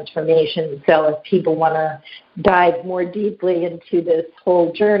of transformation. So if people want to dive more deeply into this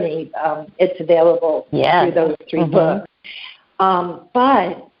whole journey, it's available through those 3 books.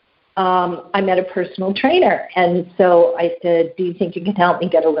 But I met a personal trainer. And so I said, do you think you can help me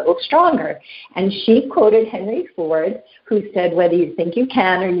get a little stronger? And she quoted Henry Ford, who said, whether you think you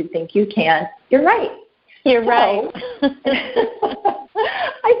can or you think you can't, you're right. You're right.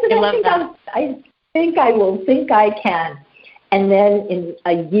 I think I will think I can. And then in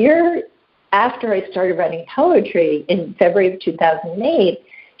a year after I started writing poetry, in February of 2008,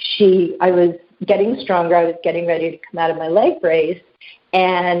 I was getting stronger. I was getting ready to come out of my leg brace,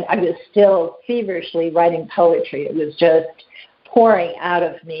 and I was still feverishly writing poetry. It was just pouring out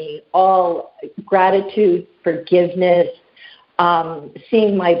of me, all gratitude, forgiveness,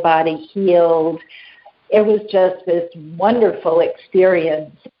 seeing my body healed. It was just this wonderful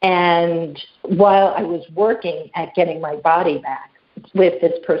experience. And while I was working at getting my body back with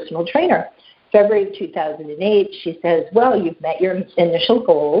this personal trainer, February of 2008, she says, well, you've met your initial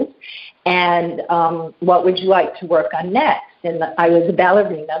goals, and what would you like to work on next? And I was a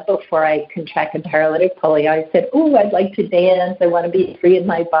ballerina before I contracted paralytic polio. I said, I'd like to dance. I want to be free in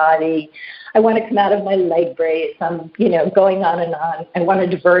my body. I want to come out of my leg brace. I'm, going on and on. I want to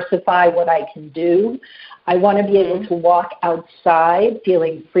diversify what I can do. I want to be able to walk outside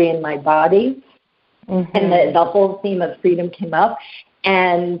feeling free in my body. Mm-hmm. And the whole theme of freedom came up.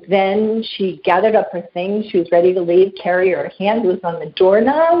 And then she gathered up her things. She was ready to leave. Carrie, her hand was on the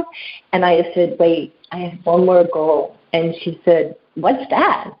doorknob. And I said, wait, I have one more goal. And she said, what's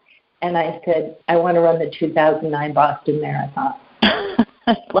that? And I said, I want to run the 2009 Boston Marathon.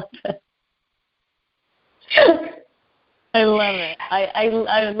 I love it. I love it.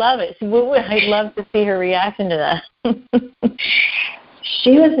 I love it. I'd love to see her reaction to that.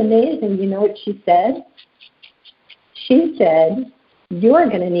 She was amazing. You know what she said? She said, you're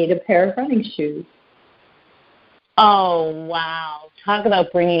going to need a pair of running shoes. Oh, wow. Talk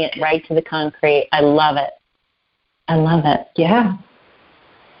about bringing it right to the concrete. I love it. I love it. Yeah.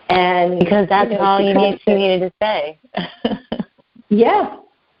 And because that's all she needed to say. Yeah.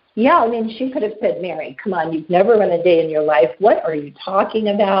 Yeah, I mean, she could have said, Mary, come on, you've never run a day in your life. What are you talking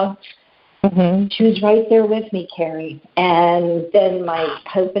about? Mm-hmm. She was right there with me, Carrie. And then my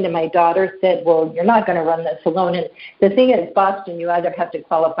husband and my daughter said, well, you're not going to run this alone. And the thing is, Boston, you either have to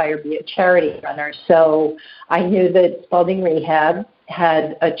qualify or be a charity runner. So I knew that Spalding Rehab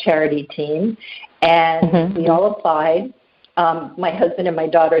had a charity team, and we all applied. My husband and my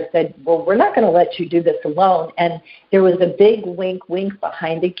daughter said, well, we're not going to let you do this alone. And there was a big wink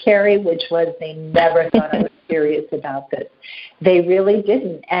behind it, Carrie, which was they never thought I was serious about this. They really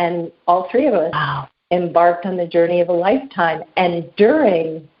didn't. And all three of us embarked on the journey of a lifetime. And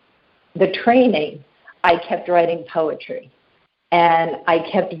during the training, I kept writing poetry, and I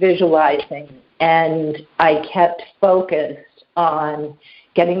kept visualizing, and I kept focused on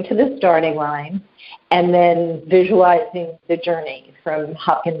getting to the starting line, and then visualizing the journey from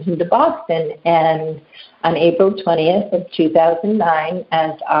Hopkinton to Boston. And on April 20th of 2009,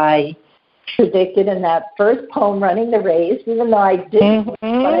 as I predicted in that first poem, Running the Race, even though I didn't win,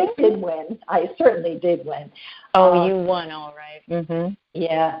 but I did win. I certainly did win. Oh, you won, all right. Mm-hmm.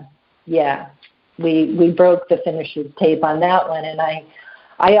 Yeah. We broke the finisher's tape on that one, and I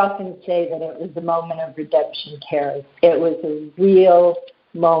often say that it was a moment of redemption, Carrie. It was a real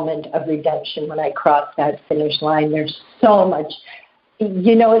moment of redemption when I crossed that finish line. There's so much.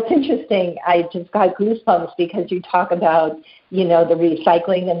 It's interesting. I just got goosebumps because you talk about, the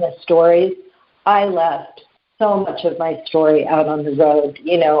recycling and the stories. I left so much of my story out on the road,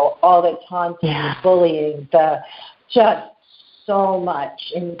 all the taunting, the bullying, just so much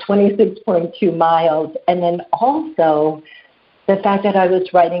in 26.2 miles. And then also the fact that I was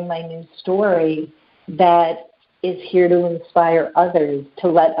writing my new story that is here to inspire others, to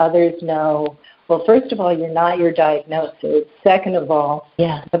let others know, well, first of all, you're not your diagnosis. Second of all,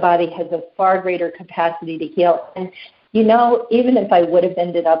 the body has a far greater capacity to heal. And, even if I would have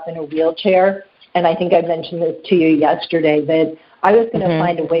ended up in a wheelchair, and I think I mentioned this to you yesterday, that I was going to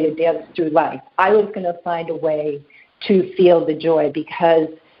find a way to dance through life. I was going to find a way to feel the joy because,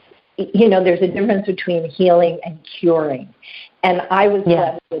 there's a difference between healing and curing. And I was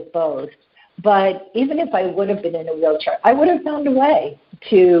blessed with both. But even if I would have been in a wheelchair, I would have found a way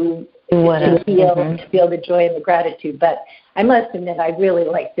to feel the joy and the gratitude. But I must admit, I really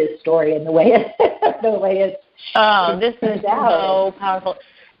like this story and the way it's. Oh, this is so powerful.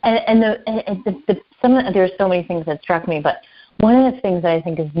 And there's so many things that struck me, but one of the things that I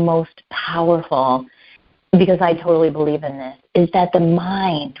think is most powerful, because I totally believe in this, is that the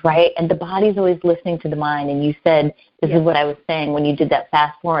mind, right? And the body's always listening to the mind. And you said, this is what I was saying when you did that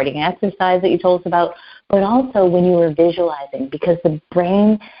fast-forwarding exercise that you told us about, but also when you were visualizing, because the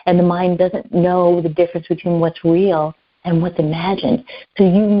brain and the mind doesn't know the difference between what's real and what's imagined. So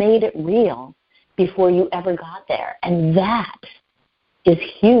you made it real before you ever got there. And that is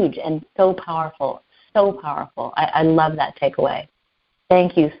huge and so powerful, so powerful. I love that takeaway.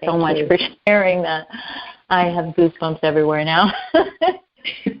 Thank you so much for sharing that. I have goosebumps everywhere now.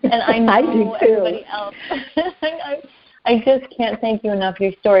 And I know everybody else. I just can't thank you enough.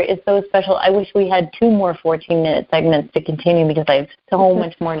 Your story is so special. I wish we had 2 more 14-minute segments to continue because I have so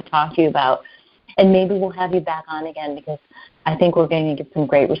much more to talk to you about. And maybe we'll have you back on again because I think we're going to get some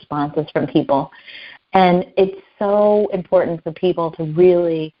great responses from people. And it's so important for people to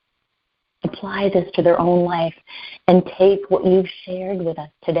really apply this to their own life and take what you've shared with us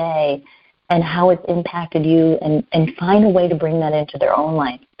today and how it's impacted you and find a way to bring that into their own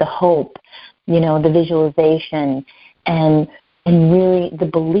life. The hope, the visualization, and really the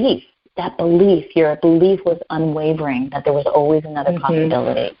belief, your belief was unwavering that there was always another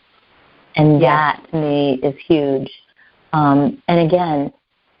possibility. And that, to me, is huge. And again,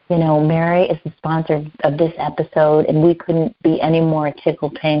 Mary is the sponsor of this episode, and we couldn't be any more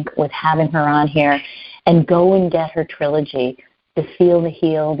tickled pink with having her on here. And go and get her trilogy, The Feel to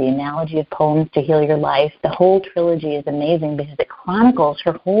Heal, The Analogy of Poems to Heal Your Life. The whole trilogy is amazing because it chronicles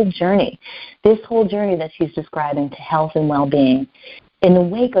her whole journey, this whole journey that she's describing to health and well-being. In the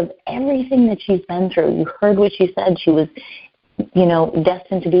wake of everything that she's been through, you heard what she said. She was,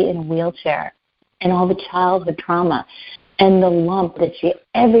 destined to be in a wheelchair, and all the childhood trauma, and the lump that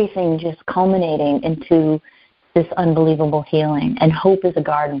everything just culminating into this unbelievable healing. And Hope is a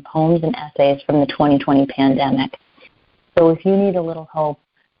Garden, Poems and Essays from the 2020 pandemic. So if you need a little hope,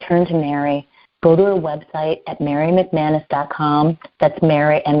 turn to Mary. Go to her website at marymcmanus.com. That's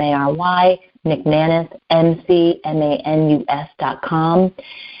Mary, M-A-R-Y, McManus, M-C-M-A-N-U-S.com.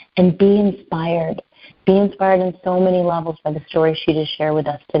 And be inspired. Be inspired in so many levels by the story she just shared with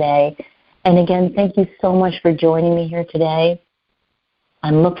us today. And again, thank you so much for joining me here today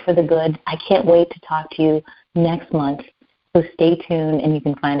on Look for the Good. I can't wait to talk to you next month. So stay tuned and you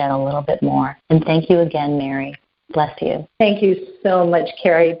can find out a little bit more. And thank you again, Mary. Bless you. Thank you so much,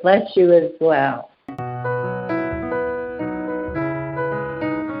 Carrie. Bless you as well.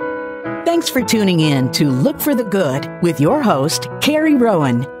 Thanks for tuning in to Look for the Good with your host, Carrie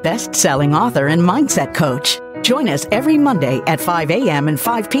Rowan, best-selling author and mindset coach. Join us every Monday at 5 a.m. and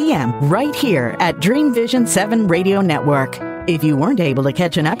 5 p.m. right here at Dream Vision 7 Radio Network. If you weren't able to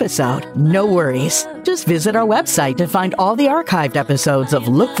catch an episode, no worries. Just visit our website to find all the archived episodes of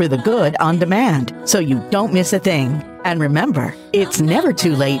Look for the Good on demand so you don't miss a thing. And remember, it's never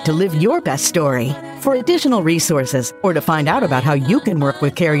too late to live your best story. For additional resources or to find out about how you can work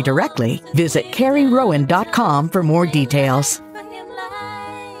with Carrie directly, visit carrierowan.com for more details.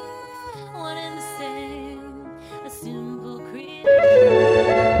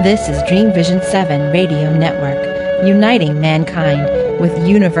 This is Dream Vision 7 Radio Network, uniting mankind with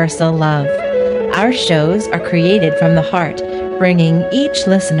universal love. Our shows are created from the heart, bringing each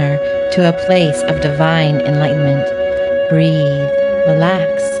listener to a place of divine enlightenment. Breathe,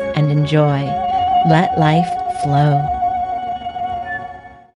 relax, and enjoy. Let life flow.